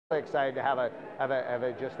excited to have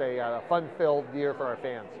just a fun-filled year for our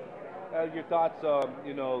fans. Your thoughts,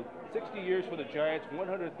 60 years for the Giants,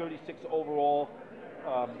 136 overall.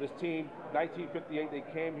 This team, 1958, they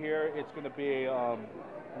came here. It's going to be a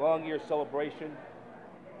long year celebration.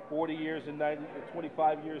 40 years in 90,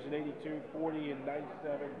 25 years in 82, 40 in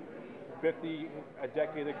 97, 50 a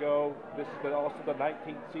decade ago. This is also the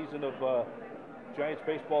 19th season of Giants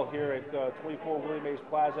baseball here at 24 Willie Mays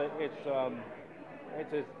Plaza. It's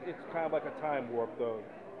kind of like a time warp, though.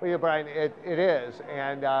 Well, yeah, Brian, it is,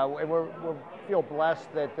 and we feel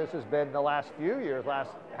blessed that this has been the last few years,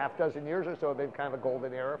 last half dozen years or so, have been kind of a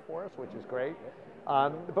golden era for us, which is great.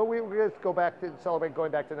 But we're going to go back to celebrate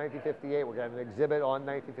going back to 1958. We're going to have an exhibit on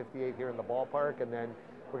 1958 here in the ballpark, and then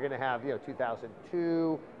we're going to have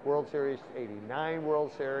 2002 World Series, 89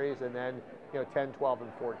 World Series, and then 10, 12,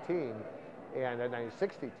 and 14, and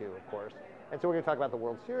 1962, of course. And so we're going to talk about the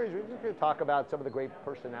World Series. We're just going to talk about some of the great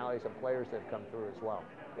personalities and players that have come through as well.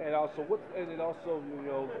 And also,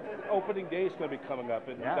 opening day is going to be coming up,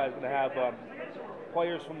 and you guys are going to have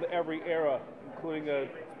players from every era, including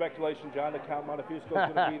speculation. John the Count Montefusco is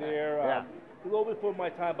going to be there. A little bit before my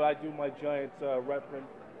time, but I do my Giants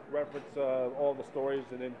reference all the stories,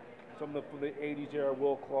 and then some of from the '80s era,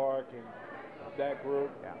 Will Clark and that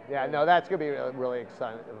group. No, that's going to be really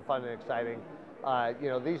exciting, fun and exciting.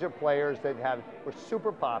 These are players that were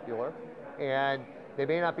super popular, and they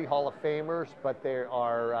may not be Hall of Famers, but they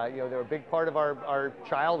are, they're a big part of our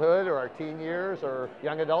childhood or our teen years or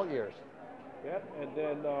young adult years. Yep, and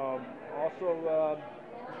then also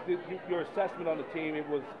your assessment on the team. It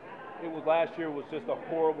was last year was just a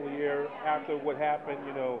horrible year after what happened.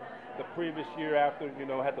 The previous year after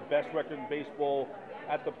had the best record in baseball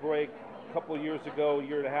at the break a couple of years ago, a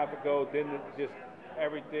year and a half ago. Then it just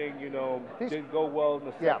everything, didn't go well in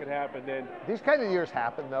the second half, and then these kind of years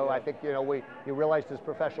happen, though. I think you realize this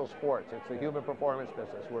professional sports. It's a human performance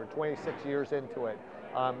business. We're 26 years into it.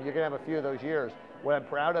 You're gonna have a few of those years. What I'm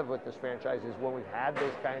proud of with this franchise is when we've had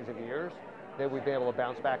those kinds of years, that we've been able to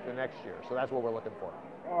bounce back the next year. So that's what we're looking for.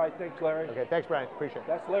 All right, thanks, Larry. Okay, thanks, Brian. Appreciate it.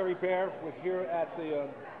 That's Larry Baer. We're here at the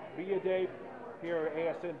Baer Day here at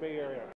ASN Bay Area.